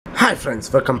Hi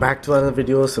friends, welcome back to another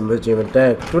video. Simple Jeevan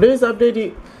Tech. Today's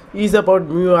update is about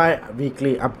Miui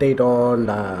weekly update on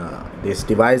this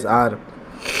device. Are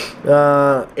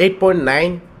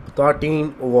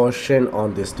 8.9.13 version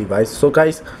on this device. So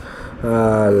guys,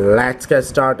 let's get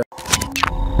started.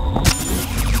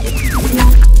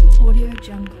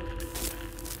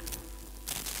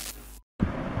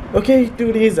 Okay,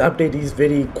 today's update is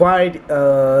very quite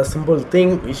simple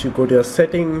thing. You should go to your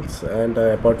settings and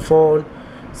about phone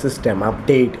system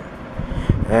update,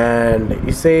 and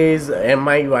it says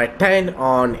MIUI 10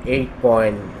 on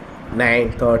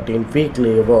 8.9.13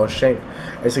 weekly version.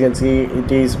 As you can see, it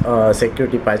is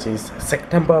security patch is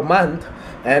September month,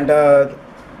 and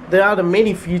there are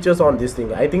many features on this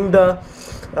thing. I think the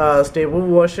stable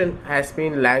version has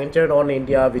been launched on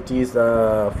India, which is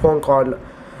a phone called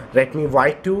Redmi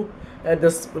Y2, and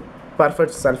this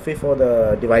perfect selfie for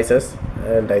the devices,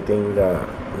 and I think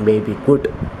maybe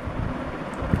good.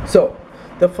 So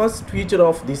the first feature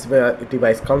of this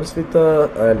device comes with the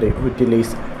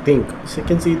utilities thing. So you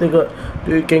can see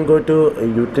you can go to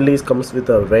utilities, comes with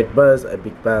a red bus, a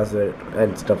big bus,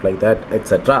 and stuff like that,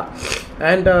 etc.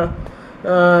 And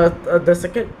the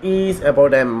second is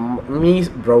about a Miui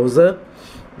browser.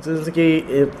 So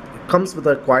it comes with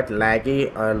a quite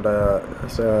laggy and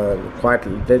quite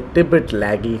little bit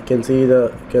laggy. You can see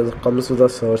comes with a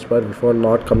search bar before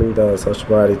not coming the search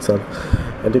bar itself,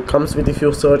 and it comes with, if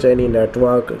you search any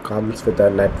network, it comes with a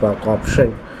network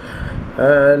option,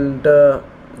 and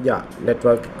yeah,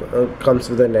 network comes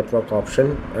with a network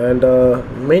option, and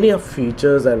many of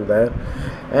features and there.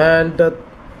 And the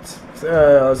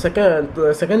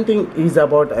second thing is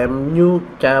about a new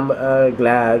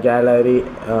gallery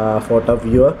photo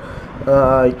viewer.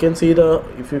 You can see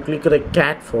if you click the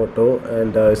cat photo,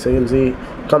 and so you can see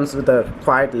comes with a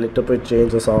quite little bit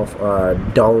changes of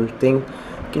down thing.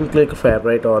 You can click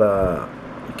favorite, or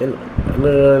you can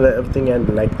everything, and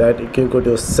like that you can go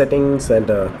to settings, and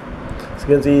so you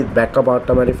can see backup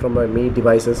automatic from my Miui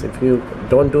devices. If you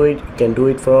don't do it, you can do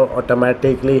it for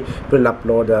automatically. It will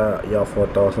upload your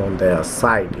photos on their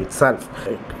site itself.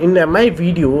 In my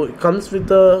video, it comes with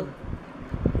the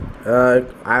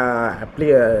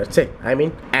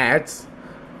ads.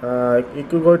 You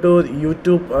could go to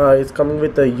YouTube. It's coming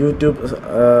with the YouTube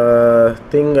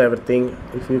thing, everything.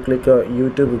 If you click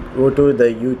YouTube, go to the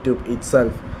YouTube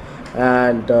itself.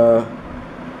 And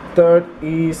third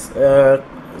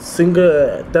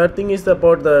thing is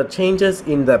about the changes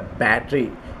in the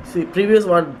battery. See, previous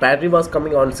one battery was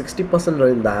coming on 60%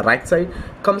 in the right side,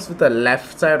 comes with the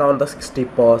left side on the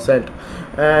 60%,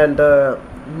 and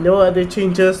no other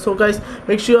changes. So guys,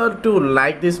 make sure to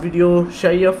like this video,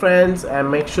 share your friends, and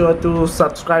make sure to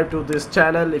subscribe to this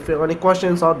channel. If you have any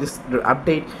questions on this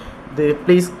update,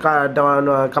 please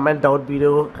comment down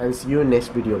below, and see you in next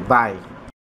video. Bye.